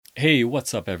Hey,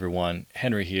 what's up, everyone?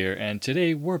 Henry here, and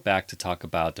today we're back to talk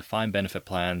about defined benefit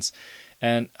plans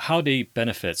and how they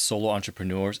benefit solo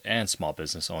entrepreneurs and small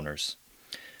business owners.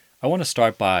 I want to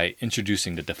start by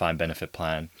introducing the defined benefit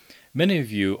plan. Many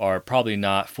of you are probably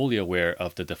not fully aware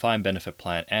of the defined benefit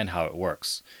plan and how it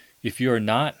works. If you're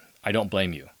not, I don't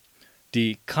blame you.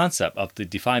 The concept of the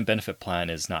defined benefit plan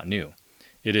is not new.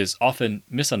 It is often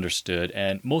misunderstood,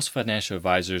 and most financial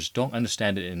advisors don't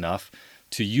understand it enough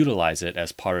to utilize it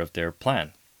as part of their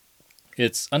plan.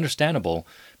 It's understandable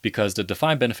because the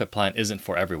defined benefit plan isn't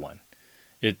for everyone.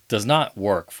 It does not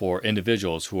work for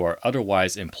individuals who are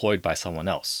otherwise employed by someone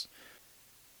else.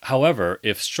 However,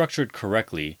 if structured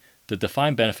correctly, the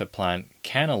defined benefit plan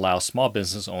can allow small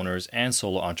business owners and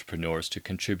solo entrepreneurs to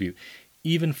contribute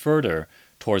even further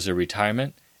towards their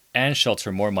retirement and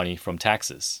shelter more money from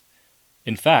taxes.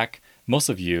 In fact, most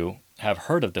of you have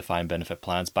heard of defined benefit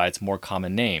plans by its more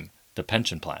common name, the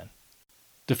pension plan.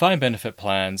 Defined benefit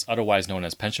plans, otherwise known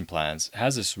as pension plans,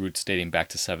 has its roots dating back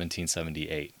to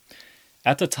 1778.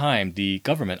 At the time, the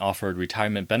government offered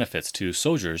retirement benefits to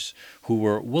soldiers who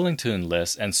were willing to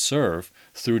enlist and serve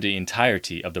through the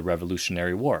entirety of the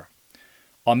Revolutionary War.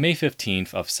 On May 15th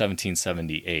of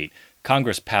 1778,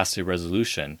 Congress passed a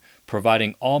resolution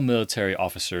providing all military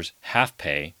officers half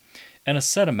pay and a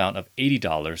set amount of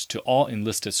 $80 to all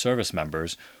enlisted service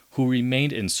members who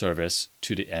remained in service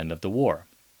to the end of the war.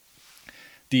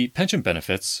 The pension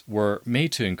benefits were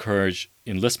made to encourage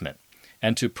enlistment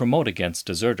and to promote against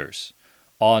deserters.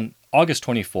 On August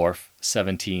 24,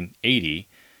 1780,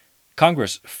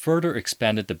 Congress further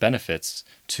expanded the benefits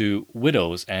to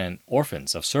widows and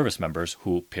orphans of service members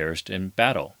who perished in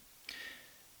battle.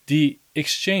 The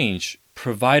exchange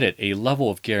provided a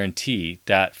level of guarantee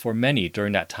that for many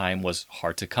during that time was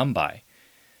hard to come by.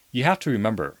 You have to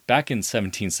remember, back in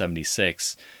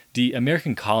 1776, the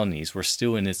American colonies were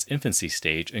still in its infancy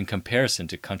stage in comparison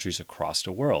to countries across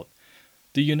the world.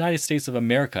 The United States of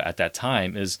America at that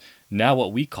time is now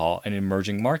what we call an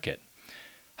emerging market.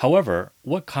 However,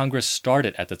 what Congress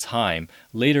started at the time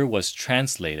later was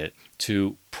translated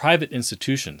to private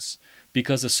institutions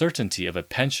because the certainty of a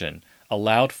pension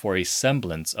allowed for a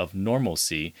semblance of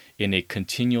normalcy in a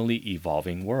continually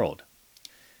evolving world.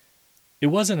 It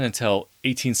wasn't until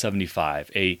 1875,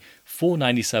 a full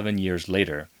 97 years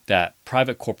later, that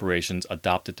private corporations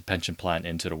adopted the pension plan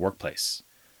into the workplace.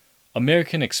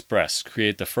 American Express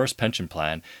created the first pension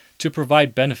plan to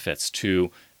provide benefits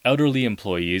to elderly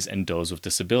employees and those with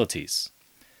disabilities.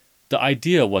 The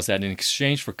idea was that in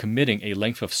exchange for committing a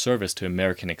length of service to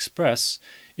American Express,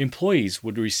 employees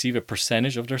would receive a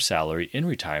percentage of their salary in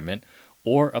retirement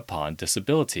or upon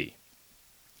disability.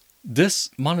 This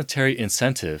monetary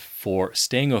incentive for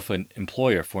staying with an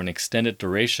employer for an extended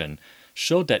duration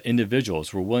showed that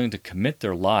individuals were willing to commit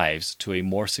their lives to a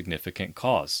more significant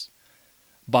cause.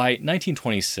 By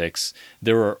 1926,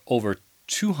 there were over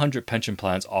 200 pension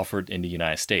plans offered in the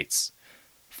United States.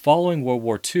 Following World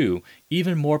War II,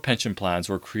 even more pension plans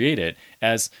were created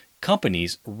as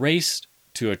companies raced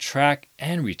to attract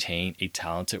and retain a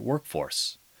talented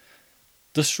workforce.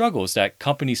 The struggles that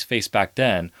companies faced back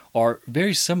then are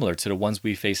very similar to the ones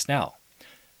we face now.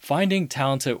 Finding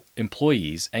talented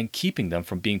employees and keeping them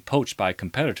from being poached by a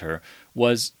competitor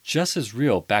was just as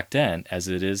real back then as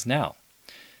it is now.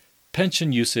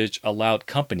 Pension usage allowed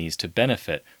companies to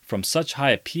benefit from such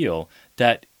high appeal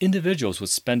that individuals would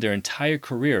spend their entire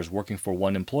careers working for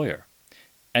one employer.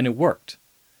 And it worked,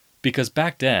 because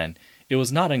back then, it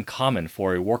was not uncommon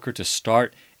for a worker to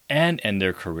start and end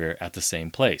their career at the same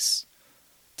place.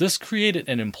 This created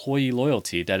an employee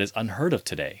loyalty that is unheard of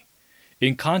today.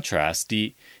 In contrast,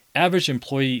 the average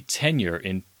employee tenure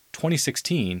in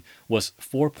 2016 was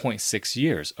 4.6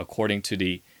 years, according to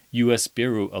the U.S.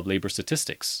 Bureau of Labor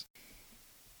Statistics.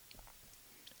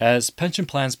 As pension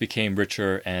plans became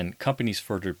richer and companies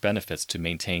furthered benefits to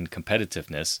maintain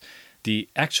competitiveness, the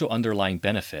actual underlying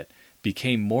benefit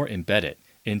became more embedded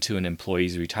into an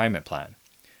employee's retirement plan.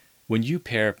 When you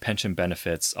pair pension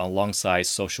benefits alongside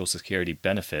Social Security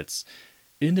benefits,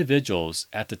 individuals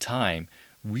at the time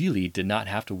really did not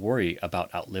have to worry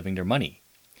about outliving their money.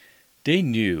 They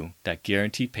knew that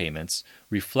guaranteed payments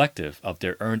reflective of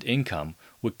their earned income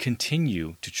would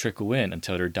continue to trickle in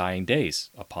until their dying days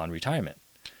upon retirement.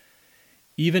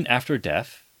 Even after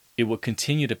death, it would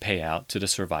continue to pay out to the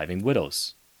surviving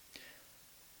widows.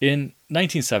 In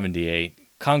 1978,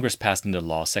 Congress passed into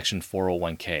law Section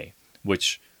 401k,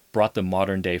 which brought the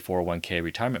modern-day 401k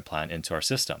retirement plan into our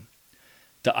system.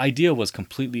 The idea was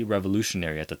completely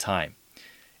revolutionary at the time.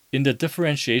 In the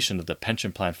differentiation of the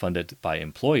pension plan funded by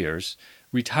employers,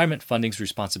 retirement funding's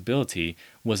responsibility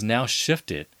was now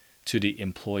shifted to the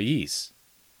employees.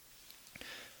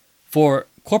 For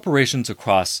corporations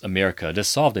across America, this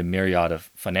solved a myriad of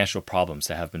financial problems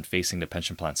that have been facing the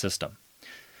pension plan system.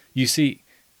 You see,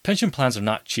 pension plans are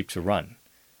not cheap to run.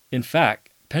 In fact,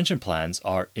 pension plans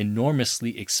are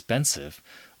enormously expensive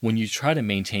when you try to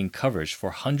maintain coverage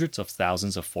for hundreds of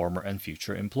thousands of former and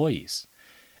future employees.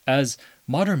 As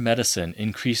modern medicine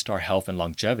increased our health and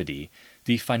longevity,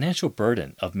 the financial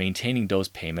burden of maintaining those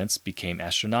payments became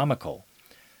astronomical.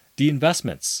 The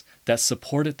investments that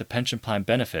supported the pension plan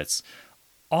benefits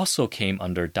also came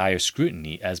under dire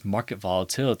scrutiny as market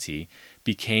volatility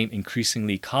became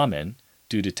increasingly common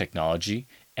due to technology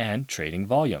and trading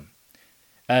volume.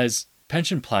 As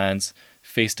pension plans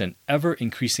faced an ever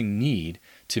increasing need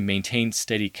to maintain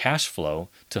steady cash flow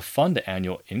to fund the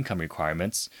annual income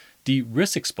requirements, the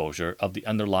risk exposure of the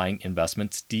underlying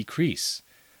investments decreased.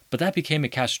 But that became a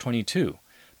catch-22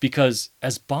 because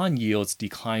as bond yields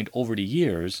declined over the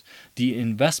years, the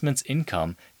investment's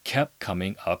income kept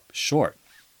coming up short.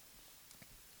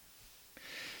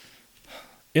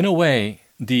 In a way,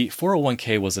 the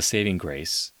 401k was a saving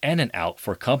grace and an out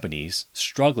for companies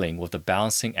struggling with the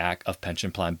balancing act of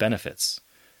pension plan benefits.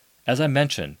 As I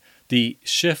mentioned, the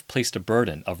shift placed a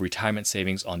burden of retirement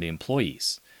savings on the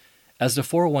employees. As the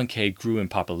 401k grew in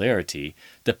popularity,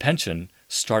 the pension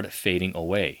started fading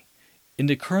away. In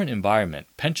the current environment,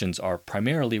 pensions are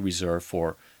primarily reserved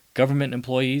for government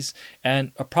employees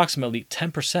and approximately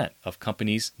 10% of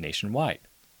companies nationwide.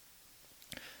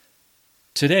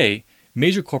 Today,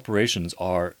 major corporations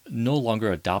are no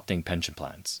longer adopting pension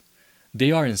plans.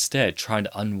 They are instead trying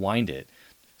to unwind it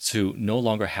to no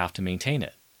longer have to maintain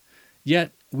it.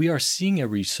 Yet, we are seeing a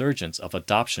resurgence of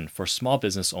adoption for small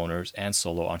business owners and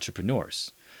solo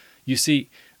entrepreneurs. You see,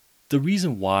 the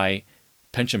reason why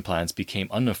pension plans became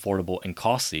unaffordable and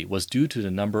costly was due to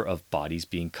the number of bodies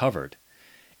being covered.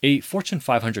 A Fortune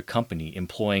 500 company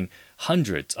employing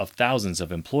hundreds of thousands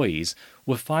of employees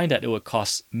would find that it would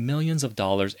cost millions of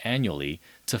dollars annually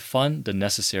to fund the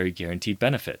necessary guaranteed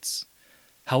benefits.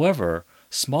 However,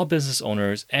 small business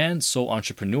owners and sole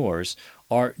entrepreneurs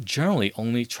are generally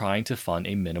only trying to fund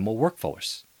a minimal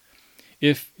workforce.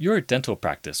 If you're a dental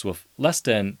practice with less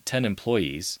than 10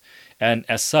 employees, and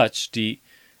as such, the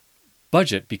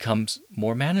budget becomes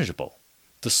more manageable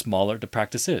the smaller the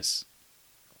practice is.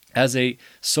 As a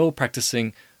sole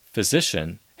practicing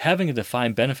physician, having a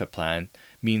defined benefit plan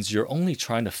means you're only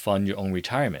trying to fund your own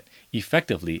retirement,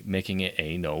 effectively making it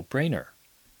a no-brainer.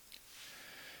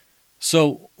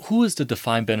 So, who is the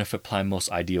defined benefit plan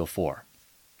most ideal for?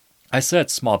 I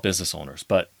said small business owners,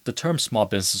 but the term small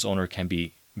business owner can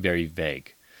be very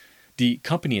vague. The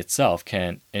company itself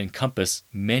can encompass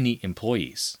many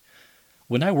employees.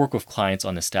 When I work with clients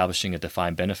on establishing a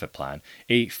defined benefit plan,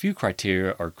 a few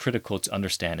criteria are critical to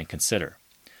understand and consider.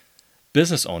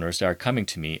 Business owners that are coming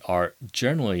to me are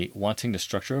generally wanting to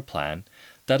structure a plan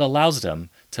that allows them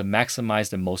to maximize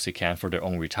the most they can for their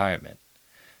own retirement.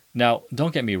 Now,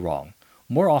 don't get me wrong.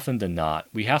 More often than not,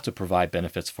 we have to provide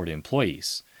benefits for the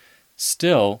employees.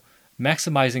 Still,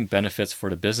 maximizing benefits for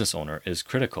the business owner is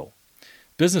critical.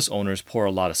 Business owners pour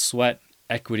a lot of sweat,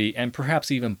 equity, and perhaps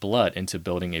even blood into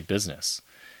building a business.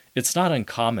 It's not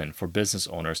uncommon for business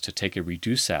owners to take a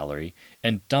reduced salary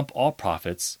and dump all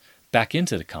profits back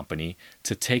into the company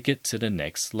to take it to the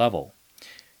next level.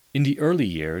 In the early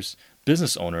years,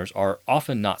 business owners are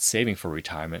often not saving for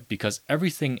retirement because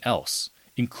everything else,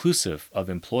 inclusive of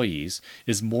employees,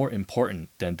 is more important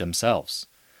than themselves.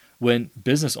 When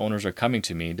business owners are coming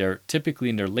to me, they're typically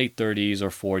in their late 30s or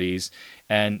 40s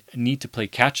and need to play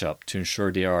catch up to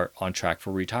ensure they are on track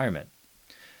for retirement.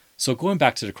 So going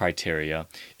back to the criteria,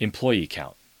 employee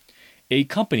count. A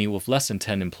company with less than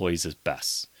 10 employees is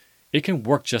best. It can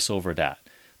work just over that,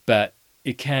 but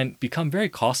it can become very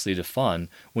costly to fund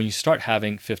when you start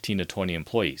having 15 to 20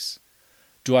 employees.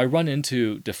 Do I run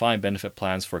into defined benefit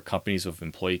plans for companies with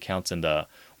employee counts in the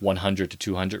 100 to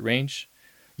 200 range?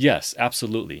 Yes,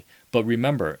 absolutely. But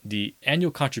remember, the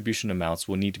annual contribution amounts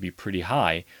will need to be pretty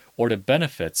high, or the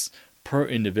benefits per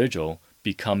individual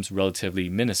becomes relatively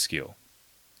minuscule.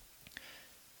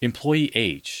 Employee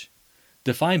age.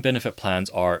 Defined benefit plans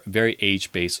are very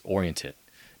age-based oriented.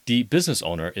 The business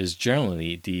owner is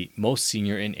generally the most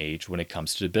senior in age when it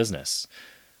comes to the business.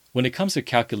 When it comes to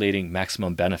calculating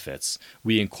maximum benefits,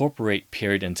 we incorporate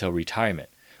period until retirement,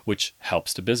 which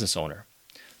helps the business owner.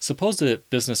 Suppose the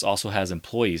business also has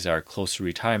employees that are close to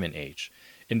retirement age.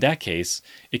 In that case,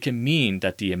 it can mean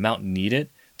that the amount needed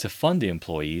to fund the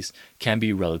employees can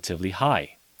be relatively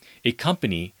high. A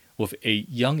company with a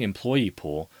young employee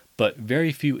pool but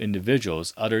very few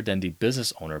individuals other than the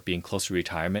business owner being close to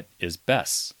retirement is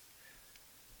best.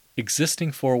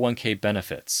 Existing 401k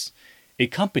benefits. A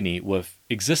company with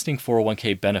existing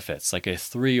 401k benefits like a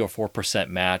 3 or 4%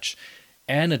 match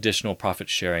and additional profit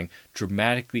sharing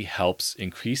dramatically helps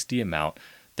increase the amount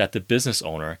that the business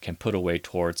owner can put away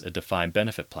towards a defined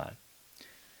benefit plan.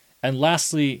 And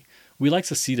lastly, we like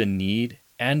to see the need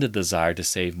and the desire to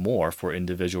save more for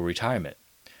individual retirement.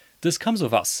 This comes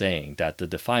without saying that the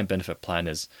defined benefit plan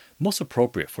is most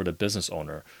appropriate for the business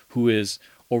owner who is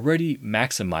already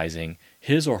maximizing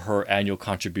his or her annual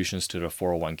contributions to the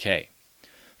 401k.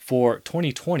 For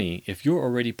 2020, if you're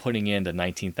already putting in the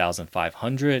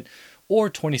 $19,500 or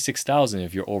 $26,000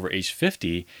 if you're over age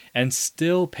 50 and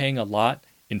still paying a lot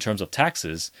in terms of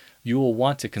taxes, you will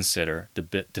want to consider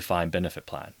the defined benefit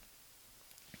plan.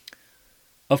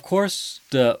 Of course,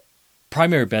 the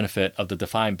primary benefit of the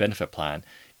defined benefit plan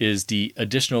is the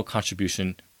additional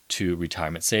contribution to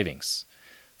retirement savings.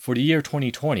 For the year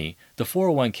 2020, the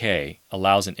 401k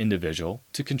allows an individual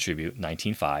to contribute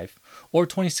 $19,500 or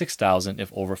 $26,000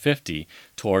 if over 50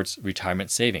 towards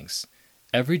retirement savings.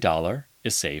 Every dollar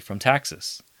is saved from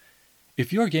taxes.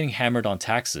 If you're getting hammered on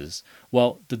taxes,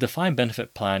 well, the defined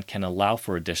benefit plan can allow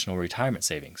for additional retirement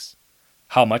savings.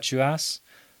 How much, you ask?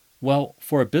 Well,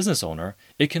 for a business owner,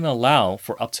 it can allow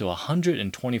for up to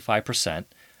 125%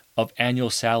 of annual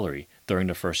salary during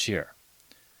the first year.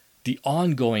 The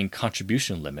ongoing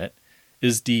contribution limit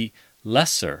is the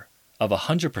lesser of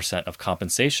 100% of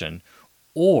compensation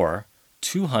or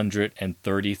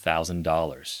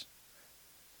 $230,000.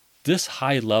 This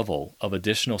high level of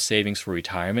additional savings for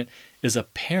retirement is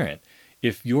apparent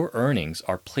if your earnings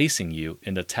are placing you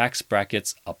in the tax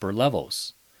bracket's upper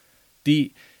levels.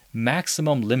 The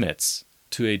maximum limits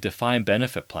to a defined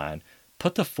benefit plan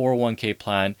put the 401k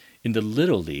plan in the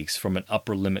little leagues from an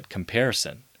upper limit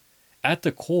comparison. At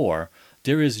the core,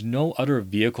 there is no other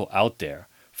vehicle out there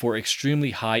for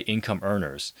extremely high income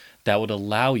earners that would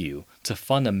allow you to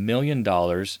fund $1 million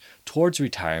towards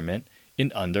retirement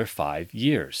in under 5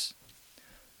 years.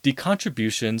 The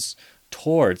contributions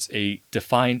towards a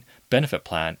defined benefit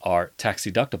plan are tax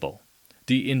deductible.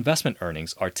 The investment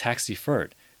earnings are tax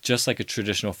deferred, just like a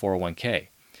traditional 401k.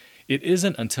 It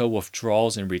isn't until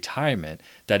withdrawals in retirement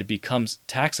that it becomes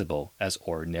taxable as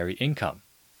ordinary income.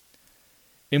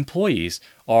 Employees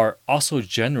are also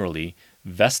generally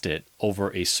vested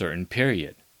over a certain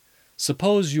period.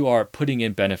 Suppose you are putting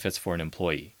in benefits for an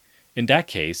employee. In that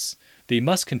case, they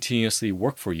must continuously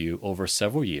work for you over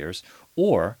several years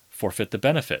or forfeit the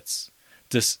benefits.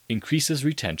 This increases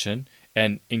retention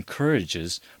and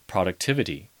encourages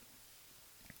productivity.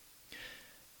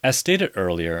 As stated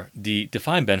earlier, the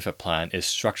defined benefit plan is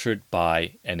structured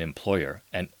by an employer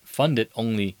and funded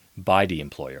only by the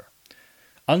employer.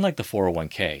 Unlike the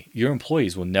 401k, your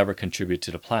employees will never contribute to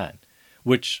the plan,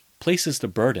 which places the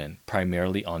burden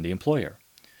primarily on the employer.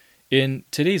 In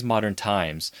today's modern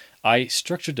times, I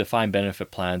structure defined benefit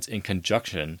plans in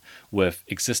conjunction with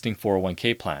existing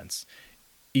 401k plans,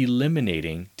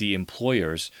 eliminating the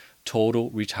employer's total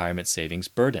retirement savings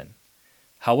burden.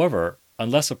 However,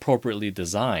 unless appropriately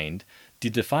designed, the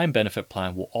defined benefit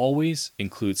plan will always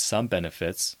include some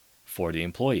benefits for the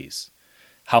employees.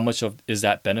 How much is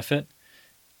that benefit?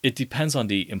 It depends on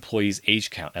the employee's age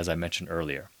count, as I mentioned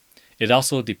earlier. It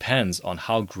also depends on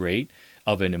how great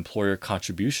of an employer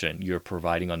contribution you're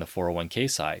providing on the 401k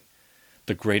side.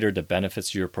 The greater the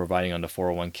benefits you're providing on the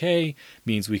 401k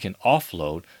means we can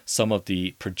offload some of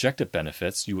the projected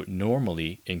benefits you would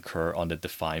normally incur on the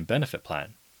defined benefit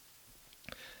plan.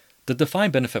 The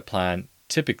defined benefit plan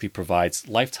typically provides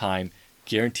lifetime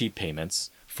guaranteed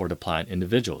payments for the plan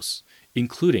individuals,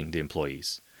 including the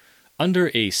employees.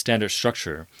 Under a standard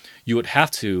structure, you would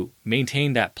have to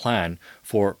maintain that plan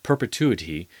for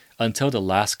perpetuity until the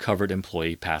last covered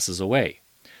employee passes away.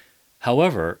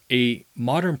 However, a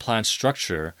modern plan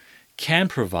structure can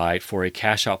provide for a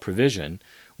cash-out provision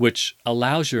which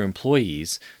allows your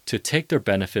employees to take their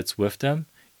benefits with them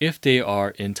if they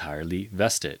are entirely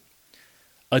vested.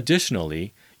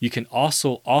 Additionally, you can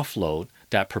also offload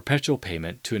that perpetual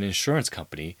payment to an insurance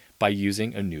company by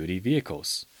using annuity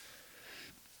vehicles.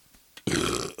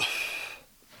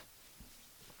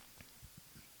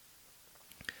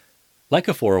 Like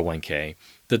a 401k,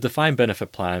 the defined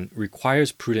benefit plan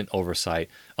requires prudent oversight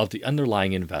of the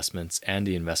underlying investments and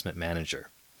the investment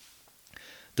manager.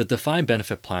 The defined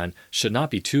benefit plan should not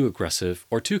be too aggressive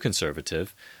or too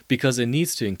conservative because it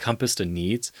needs to encompass the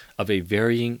needs of a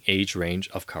varying age range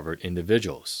of covered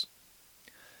individuals.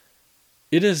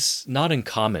 It is not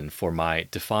uncommon for my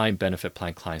defined benefit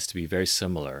plan clients to be very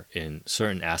similar in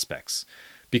certain aspects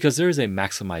because there is a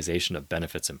maximization of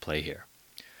benefits in play here.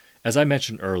 As I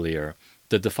mentioned earlier,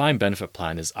 The defined benefit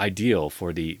plan is ideal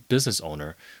for the business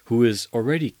owner who is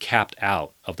already capped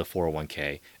out of the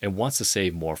 401k and wants to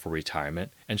save more for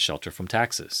retirement and shelter from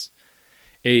taxes.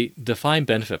 A defined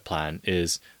benefit plan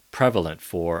is prevalent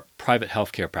for private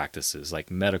healthcare practices like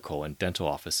medical and dental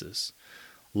offices.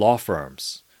 Law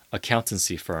firms,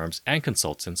 accountancy firms, and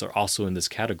consultants are also in this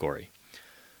category.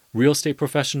 Real estate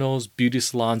professionals, beauty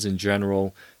salons in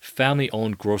general, family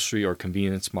owned grocery or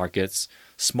convenience markets,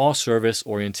 small service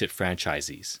oriented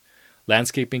franchisees,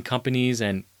 landscaping companies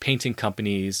and painting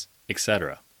companies,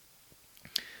 etc.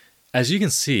 As you can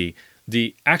see,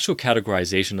 the actual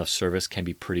categorization of service can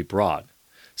be pretty broad.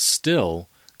 Still,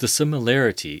 the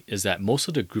similarity is that most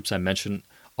of the groups I mentioned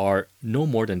are no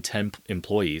more than 10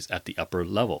 employees at the upper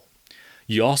level.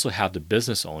 You also have the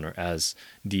business owner as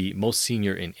the most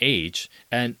senior in age,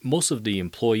 and most of the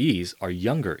employees are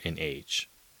younger in age.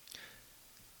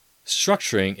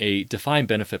 Structuring a defined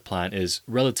benefit plan is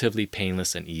relatively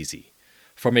painless and easy.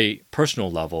 From a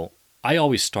personal level, I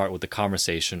always start with the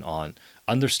conversation on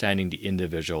understanding the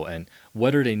individual and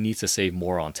whether they need to save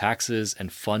more on taxes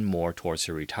and fund more towards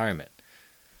their retirement.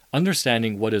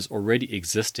 Understanding what is already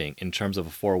existing in terms of a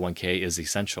 401k is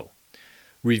essential.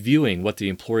 Reviewing what the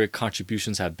employer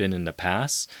contributions have been in the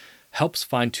past helps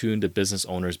fine-tune the business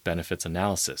owner's benefits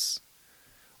analysis.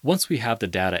 Once we have the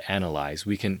data analyzed,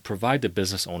 we can provide the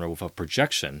business owner with a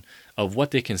projection of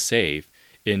what they can save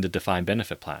in the defined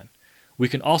benefit plan. We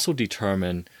can also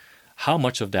determine how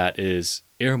much of that is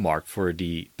earmarked for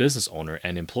the business owner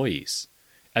and employees.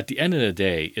 At the end of the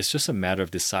day, it's just a matter of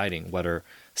deciding whether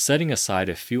setting aside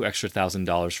a few extra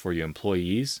 $1,000s for your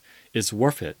employees is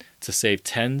worth it to save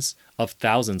tens of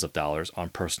thousands of dollars on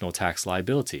personal tax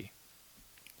liability.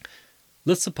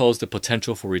 Let's suppose the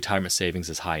potential for retirement savings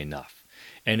is high enough,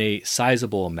 and a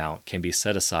sizable amount can be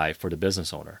set aside for the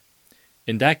business owner.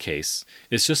 In that case,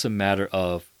 it's just a matter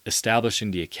of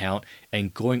establishing the account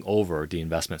and going over the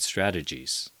investment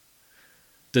strategies.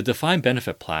 The defined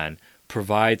benefit plan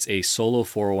provides a solo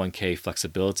 401k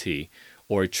flexibility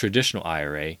or a traditional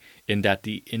IRA in that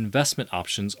the investment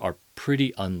options are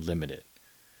pretty unlimited.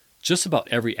 Just about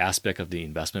every aspect of the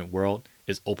investment world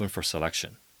is open for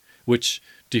selection, which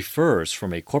differs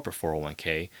from a corporate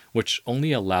 401k, which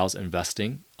only allows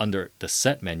investing under the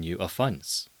set menu of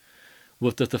funds.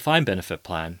 With the defined benefit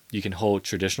plan, you can hold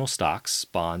traditional stocks,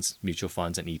 bonds, mutual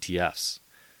funds, and ETFs.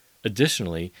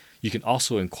 Additionally, you can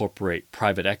also incorporate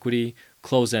private equity,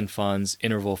 closed-end funds,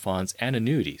 interval funds, and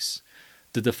annuities.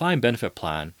 The defined benefit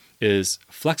plan is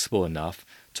flexible enough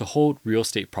to hold real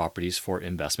estate properties for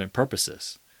investment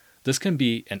purposes. This can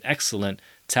be an excellent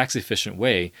tax-efficient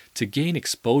way to gain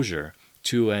exposure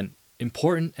to an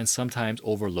important and sometimes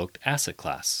overlooked asset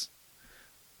class.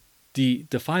 The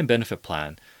defined benefit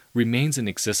plan remains in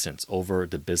existence over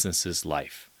the business's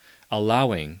life,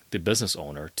 allowing the business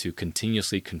owner to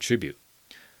continuously contribute.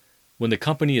 When the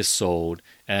company is sold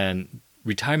and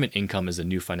retirement income is a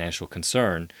new financial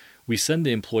concern, we send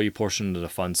the employee portion of the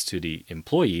funds to the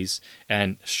employees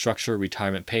and structure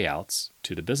retirement payouts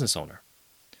to the business owner.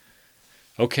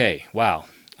 Okay, wow,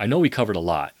 I know we covered a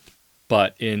lot,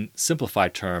 but in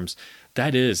simplified terms,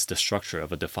 that is the structure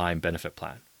of a defined benefit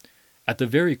plan. At the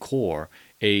very core,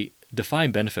 a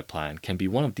defined benefit plan can be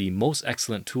one of the most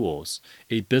excellent tools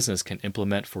a business can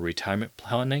implement for retirement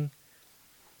planning.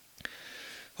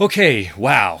 Okay,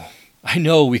 wow, I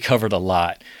know we covered a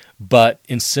lot, but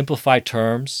in simplified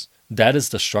terms, that is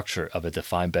the structure of a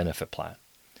defined benefit plan.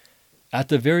 At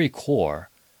the very core,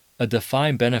 a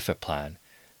defined benefit plan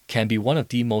can be one of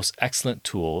the most excellent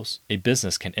tools a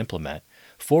business can implement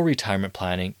for retirement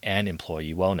planning and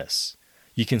employee wellness.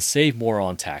 You can save more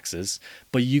on taxes,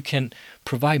 but you can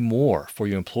provide more for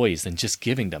your employees than just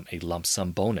giving them a lump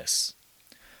sum bonus.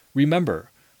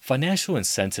 Remember, financial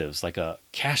incentives like a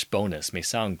cash bonus may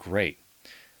sound great.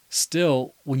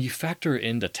 Still, when you factor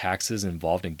in the taxes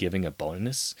involved in giving a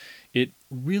bonus, it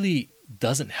really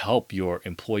doesn't help your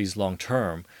employees long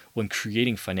term when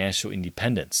creating financial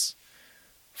independence.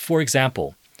 For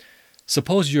example,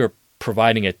 suppose you're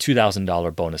providing a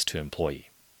 $2,000 bonus to an employee.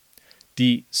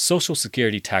 The Social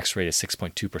Security tax rate is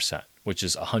 6.2%, which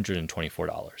is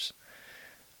 $124.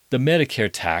 The Medicare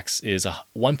tax is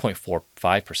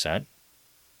 1.45%.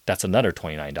 That's another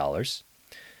 $29.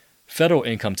 Federal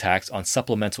income tax on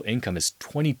supplemental income is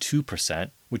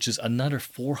 22%, which is another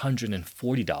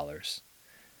 $440.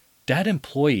 That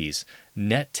employee's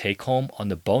net take-home on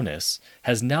the bonus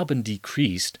has now been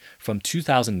decreased from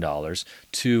 $2,000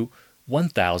 to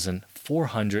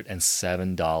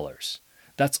 $1,407.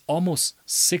 That's almost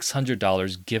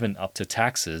 $600 given up to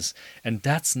taxes, and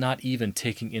that's not even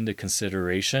taking into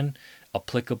consideration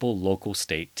applicable local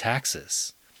state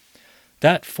taxes.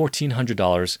 that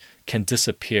 $1,400 can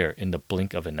disappear in the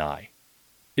blink of an eye.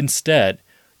 Instead,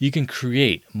 you can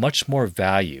create much more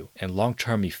value and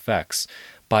long-term effects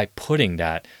by putting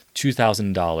that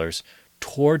 $2,000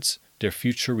 towards their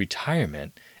future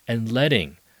retirement and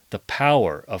letting the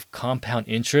power of compound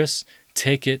interest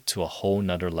take it to a whole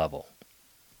nother level.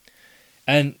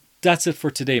 And that's it for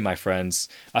today, my friends.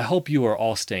 I hope you are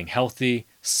all staying healthy,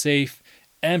 safe,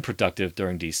 and productive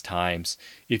during these times.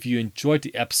 If you enjoyed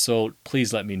the episode,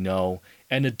 please let me know.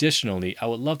 And additionally, I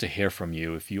would love to hear from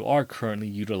you if you are currently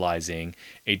utilizing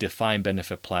a defined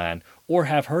benefit plan or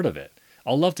have heard of it.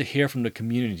 I'd love to hear from the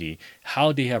community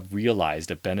how they have realized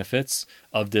the benefits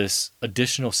of this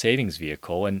additional savings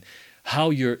vehicle and how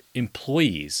your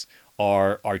employees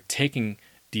are taking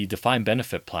the defined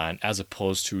benefit plan as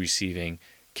opposed to receiving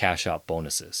cash out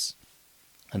bonuses.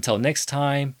 Until next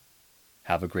time,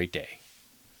 have a great day.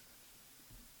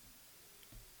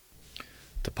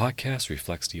 The podcast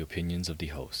reflects the opinions of the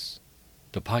hosts.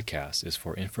 The podcast is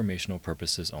for informational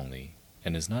purposes only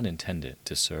and is not intended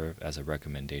to serve as a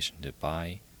recommendation to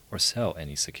buy or sell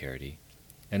any security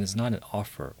and is not an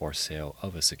offer or sale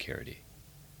of a security.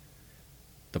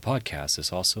 The podcast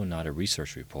is also not a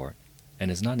research report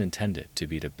and is not intended to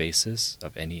be the basis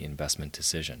of any investment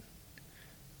decision.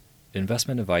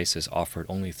 Investment advice is offered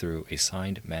only through a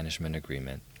signed management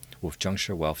agreement with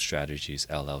Juncture Wealth Strategies,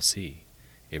 LLC,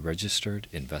 a registered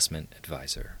investment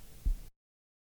advisor.